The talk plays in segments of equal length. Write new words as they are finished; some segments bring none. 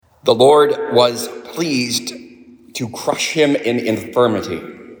The Lord was pleased to crush him in infirmity.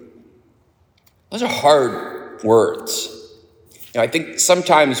 Those are hard words. I think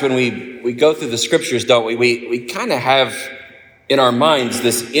sometimes when we go through the scriptures, don't we? We kind of have in our minds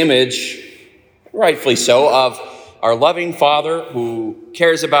this image, rightfully so, of our loving Father who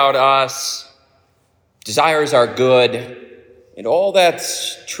cares about us, desires our good, and all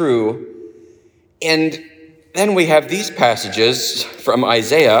that's true. And then we have these passages from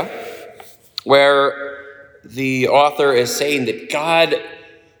Isaiah where the author is saying that God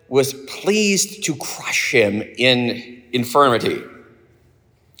was pleased to crush him in infirmity.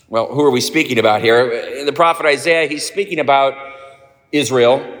 Well, who are we speaking about here? In the prophet Isaiah, he's speaking about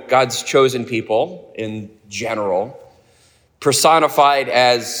Israel, God's chosen people in general, personified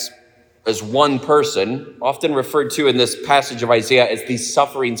as one person, often referred to in this passage of Isaiah as the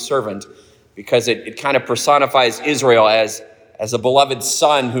suffering servant, because it kind of personifies Israel as a beloved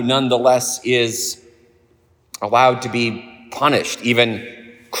son who nonetheless is allowed to be punished,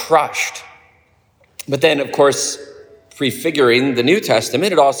 even crushed. But then, of course, prefiguring the New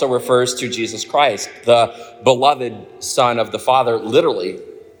Testament, it also refers to Jesus Christ, the beloved Son of the Father, literally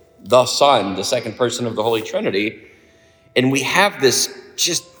the Son, the second person of the Holy Trinity. And we have this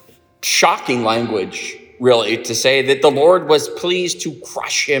just shocking language, really, to say that the Lord was pleased to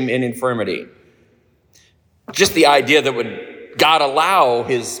crush him in infirmity. Just the idea that would God allow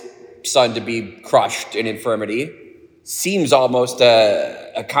his Son to be crushed in infirmity seems almost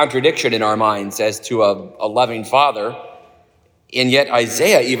a contradiction in our minds as to a loving Father. And yet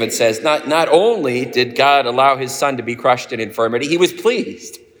Isaiah even says, not only did God allow his Son to be crushed in infirmity, he was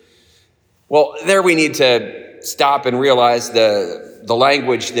pleased. Well, there we need to stop and realize the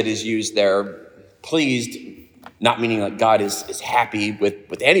language that is used there. Pleased, not meaning that God is happy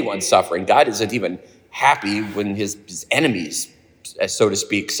with anyone suffering. God isn't even happy when his enemies, so to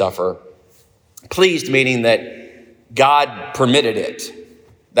speak, suffer. Pleased meaning that God permitted it,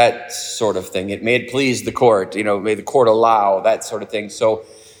 that sort of thing. It may please the court, may the court allow, that sort of thing. So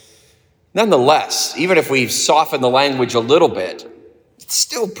nonetheless, even if we soften the language a little bit, it's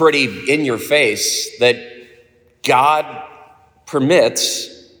still pretty in your face that God permits,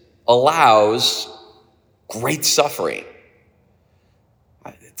 allows great suffering.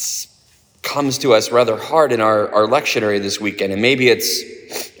 It comes to us rather hard in our lectionary this weekend, and maybe it's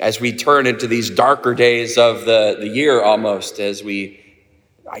as we turn into these darker days of the year almost,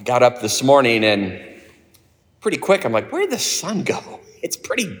 I got up this morning and pretty quick, I'm like, where'd the sun go? It's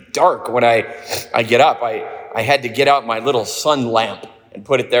pretty dark when I get up. I had to get out my little sun lamp and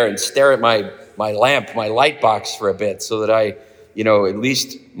put it there and stare at my lamp, my light box for a bit so that at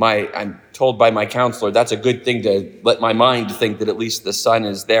least I'm told by my counselor, that's a good thing to let my mind think that at least the sun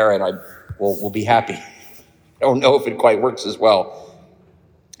is there and I will be happy. I don't know if it quite works as well.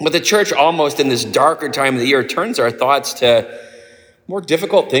 But the church almost in this darker time of the year turns our thoughts to more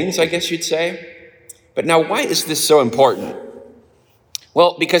difficult things, I guess you'd say. But now, why is this so important?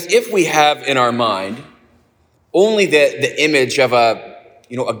 Well, because if we have in our mind only the image of a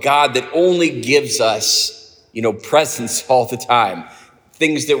God that only gives us, presents all the time,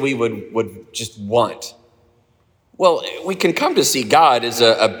 things that we would just want. Well, we can come to see God as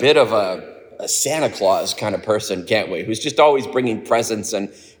a bit of a Santa Claus kind of person, can't we? Who's just always bringing presents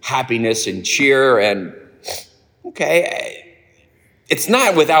and happiness and cheer and, it's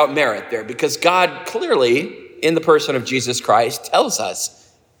not without merit there because God clearly, in the person of Jesus Christ, tells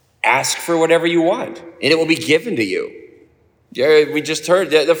us, ask for whatever you want and it will be given to you. We just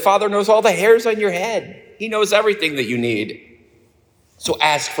heard that the Father knows all the hairs on your head. He knows everything that you need. So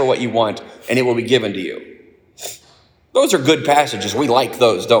ask for what you want and it will be given to you. Those are good passages. We like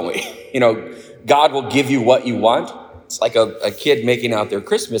those, don't we? God will give you what you want. It's like a kid making out their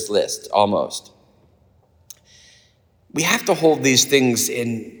Christmas list almost. We have to hold these things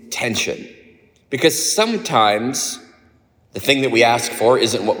in tension because sometimes the thing that we ask for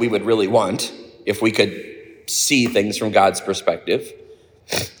isn't what we would really want if we could see things from God's perspective.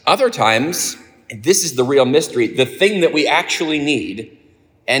 Other times, and this is the real mystery, the thing that we actually need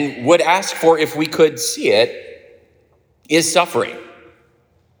and would ask for if we could see it is suffering.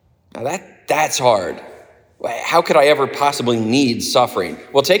 Now that's hard. How could I ever possibly need suffering?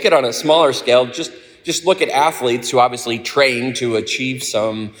 Well, take it on a smaller scale. Just look at athletes who obviously train to achieve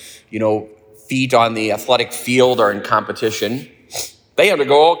some, feat on the athletic field or in competition. They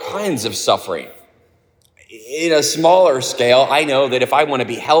undergo all kinds of suffering. In a smaller scale, I know that if I want to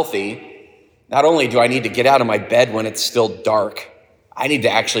be healthy, not only do I need to get out of my bed when it's still dark, I need to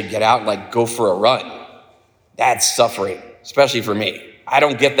actually get out and go for a run. That's suffering, especially for me. I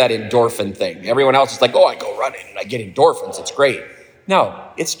don't get that endorphin thing. Everyone else is like, I go running and I get endorphins. It's great.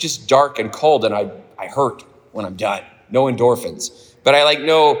 No, it's just dark and cold and I hurt when I'm done. No endorphins. But I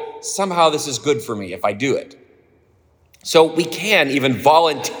know somehow this is good for me if I do it. So we can even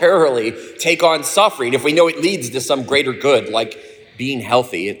voluntarily take on suffering if we know it leads to some greater good, like being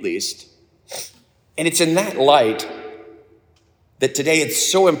healthy at least. And it's in that light that today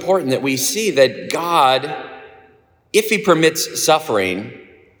it's so important that we see that God, if he permits suffering,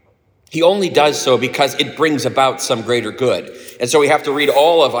 he only does so because it brings about some greater good. And so we have to read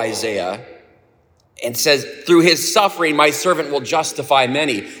all of Isaiah, and says, through his suffering, my servant will justify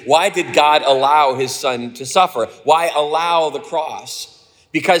many. Why did God allow his son to suffer? Why allow the cross?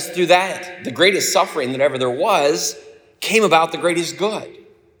 Because through that, the greatest suffering that ever there was, came about the greatest good.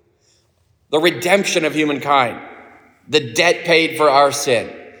 The redemption of humankind, the debt paid for our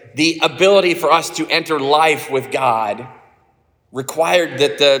sin, the ability for us to enter life with God required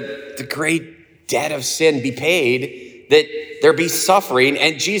that the great debt of sin be paid, that there be suffering,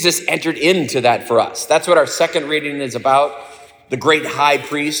 and Jesus entered into that for us. That's what our second reading is about. The great high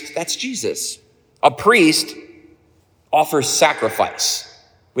priest, that's Jesus. A priest offers sacrifice.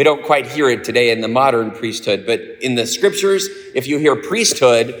 We don't quite hear it today in the modern priesthood, but in the scriptures, if you hear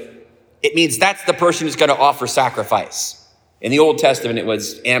priesthood, it means that's the person who's going to offer sacrifice. In the Old Testament, it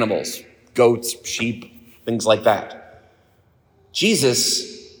was animals, goats, sheep, things like that.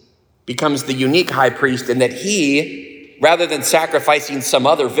 Jesus becomes the unique high priest in that he, rather than sacrificing some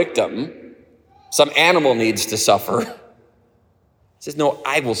other victim, some animal needs to suffer, he says, no,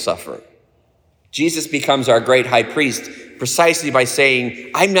 I will suffer. Jesus becomes our great high priest precisely by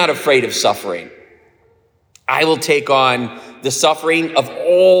saying, I'm not afraid of suffering. I will take on the suffering of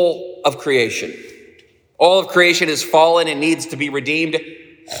all of creation. All of creation is fallen and needs to be redeemed.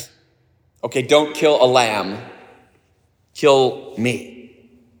 Okay, don't kill a lamb. Kill me.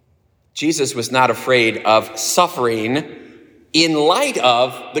 Jesus was not afraid of suffering in light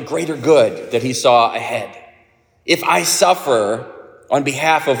of the greater good that he saw ahead. If I suffer on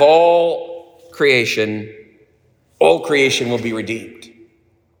behalf of all creation will be redeemed.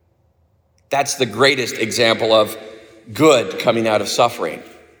 That's the greatest example of good coming out of suffering.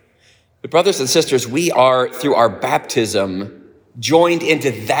 But brothers and sisters, we are, through our baptism, joined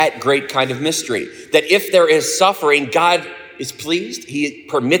into that great kind of mystery. That if there is suffering, God is pleased, he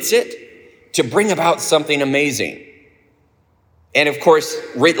permits it to bring about something amazing. And of course,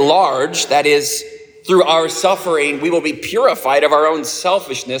 writ large, that is, through our suffering, we will be purified of our own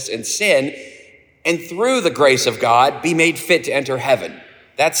selfishness and sin, and through the grace of God, be made fit to enter heaven.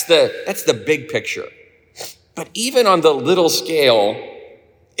 That's the big picture. But even on the little scale,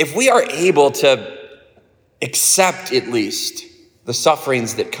 if we are able to accept at least the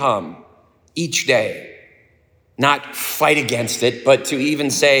sufferings that come each day, not fight against it, but to even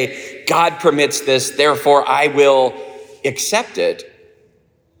say, God permits this, therefore I will accept it.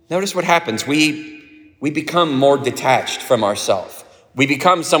 Notice what happens. We become more detached from ourselves. We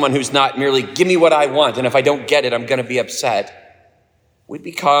become someone who's not merely, give me what I want, and if I don't get it, I'm going to be upset. We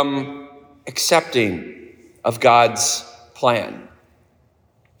become accepting of God's plan.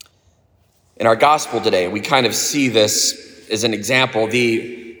 In our gospel today, we kind of see this as an example.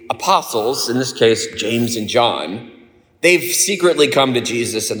 The apostles, in this case, James and John, they've secretly come to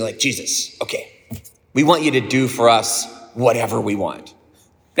Jesus and they're like, Jesus, okay, we want you to do for us whatever we want.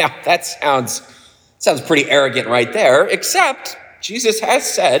 Now, that sounds pretty arrogant right there, except Jesus has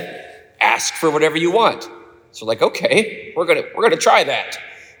said, ask for whatever you want. So like, okay, we're gonna try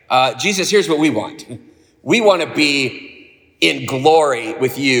that. Jesus, here's what we want. We want to be in glory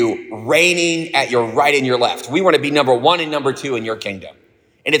with you, reigning at your right and your left. We want to be number one and number two in your kingdom.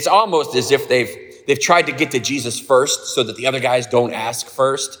 And it's almost as if they've tried to get to Jesus first so that the other guys don't ask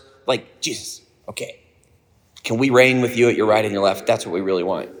first. Like, Jesus, okay, can we reign with you at your right and your left? That's what we really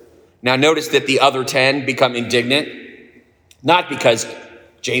want. Now notice that the other 10 become indignant, not because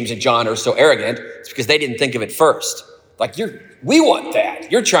James and John are so arrogant, it's because they didn't think of it first. Like, we want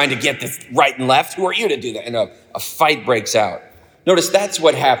that. You're trying to get this right and left. Who are you to do that? And a fight breaks out. Notice that's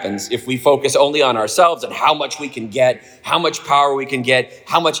what happens if we focus only on ourselves and how much we can get, how much power we can get,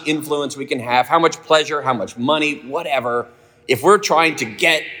 how much influence we can have, how much pleasure, how much money, whatever. If we're trying to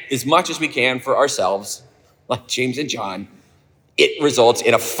get as much as we can for ourselves, like James and John, it results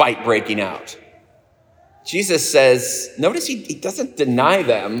in a fight breaking out. Jesus says, notice he doesn't deny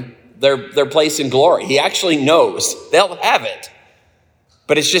them their place in glory. He actually knows they'll have it.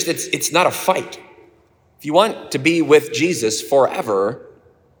 But it's not a fight. If you want to be with Jesus forever,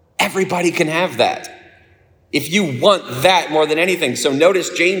 everybody can have that. If you want that more than anything. So notice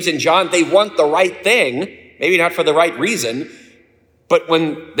James and John, they want the right thing, maybe not for the right reason, but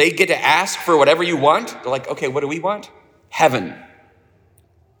when they get to ask for whatever you want, they're like, okay, what do we want? Heaven.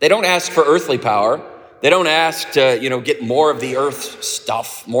 They don't ask for earthly power. They don't ask to, get more of the earth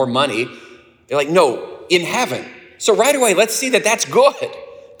stuff, more money. They're like, no, in heaven. So right away, let's see that that's good.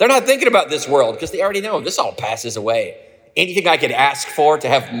 They're not thinking about this world because they already know this all passes away. Anything I could ask for to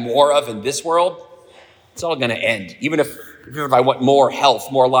have more of in this world, it's all going to end. Even if I want more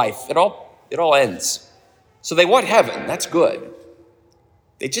health, more life, it all ends. So they want heaven. That's good.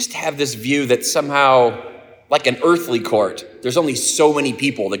 They just have this view that somehow, like an earthly court, there's only so many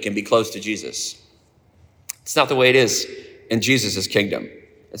people that can be close to Jesus. It's not the way it is in Jesus' kingdom.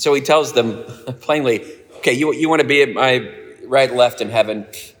 And so he tells them plainly, okay, you want to be at my right, left in heaven?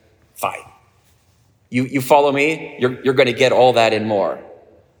 Fine. You follow me, you're going to get all that and more.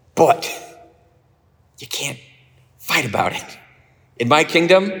 But you can't fight about it. In my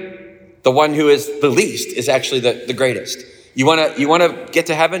kingdom, the one who is the least is actually the greatest. You want to get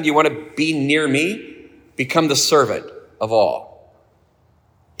to heaven? You want to be near me? Become the servant of all.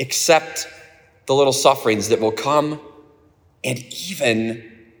 Accept the little sufferings that will come and even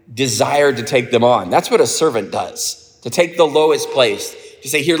desire to take them on. That's what a servant does, to take the lowest place, to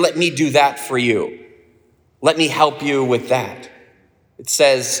say, here, let me do that for you. Let me help you with that. It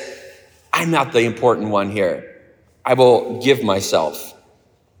says, I'm not the important one here. I will give myself.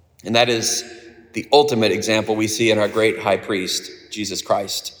 And that is the ultimate example we see in our great high priest, Jesus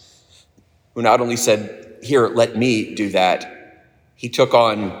Christ, who not only said, here, let me do that, he took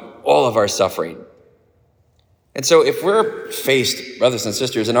on all of our suffering. And so if we're faced, brothers and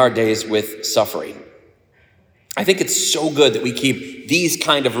sisters, in our days with suffering, I think it's so good that we keep these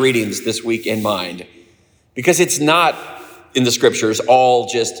kind of readings this week in mind, because it's not in the scriptures all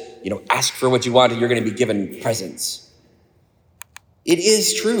just, ask for what you want and you're going to be given presents. It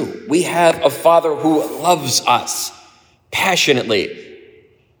is true. We have a Father who loves us passionately.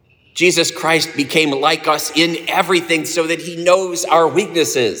 Jesus Christ became like us in everything so that he knows our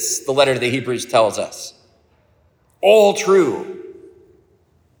weaknesses, the letter to the Hebrews tells us. All true,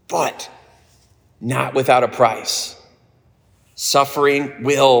 but not without a price. Suffering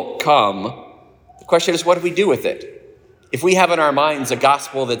will come. The question is, what do we do with it? If we have in our minds a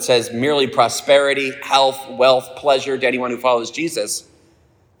gospel that says merely prosperity, health, wealth, pleasure to anyone who follows Jesus,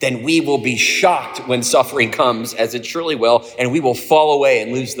 then we will be shocked when suffering comes, as it surely will, and we will fall away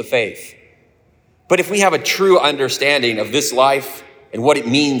and lose the faith. But if we have a true understanding of this life and what it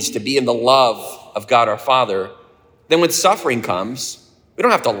means to be in the love of God our Father, then when suffering comes, we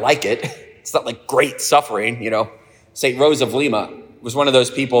don't have to like it. It's not like great suffering, St. Rose of Lima was one of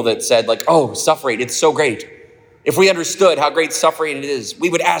those people that said oh, suffering, it's so great. If we understood how great suffering it is, we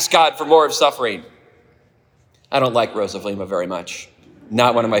would ask God for more of suffering. I don't like Rose of Lima very much.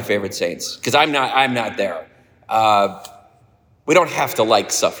 Not one of my favorite saints, because I'm not there. We don't have to like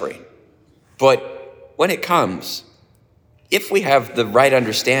suffering. But when it comes, if we have the right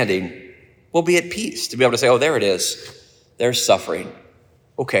understanding, we'll be at peace to be able to say, oh, there it is. There's suffering.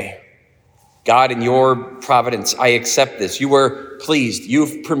 Okay. God, in your providence, I accept this. You were pleased.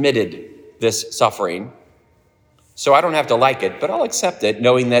 You've permitted this suffering. So I don't have to like it, but I'll accept it,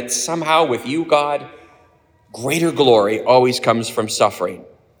 knowing that somehow with you, God, greater glory always comes from suffering.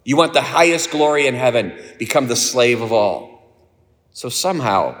 You want the highest glory in heaven, become the slave of all. So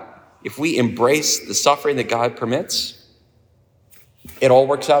somehow, if we embrace the suffering that God permits, it all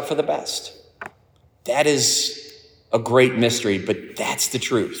works out for the best. That is a great mystery, but that's the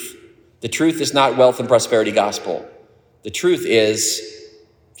truth. The truth is not wealth and prosperity gospel. The truth is,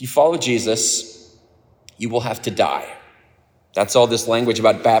 if you follow Jesus, you will have to die. That's all this language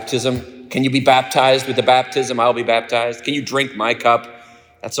about baptism. Can you be baptized with the baptism I'll be baptized? Can you drink my cup?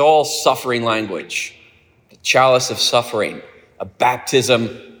 That's all suffering language. The chalice of suffering, a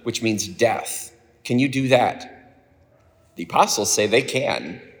baptism which means death. Can you do that? The apostles say they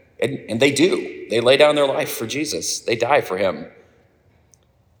can, and they do. They lay down their life for Jesus. They die for him.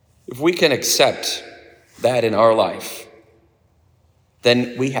 If we can accept that in our life,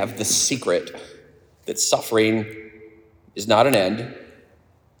 then we have the secret that suffering is not an end.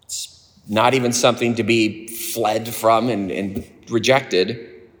 It's not even something to be fled from and rejected.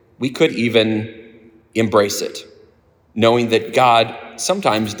 We could even embrace it, knowing that God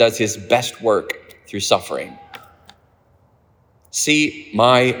sometimes does his best work through suffering. See,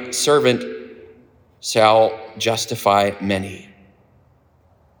 my servant shall justify many.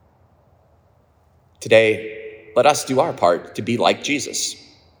 Today, let us do our part to be like Jesus,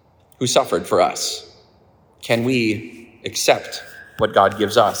 who suffered for us. Can we accept what God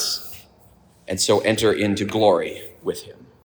gives us and so enter into glory with him?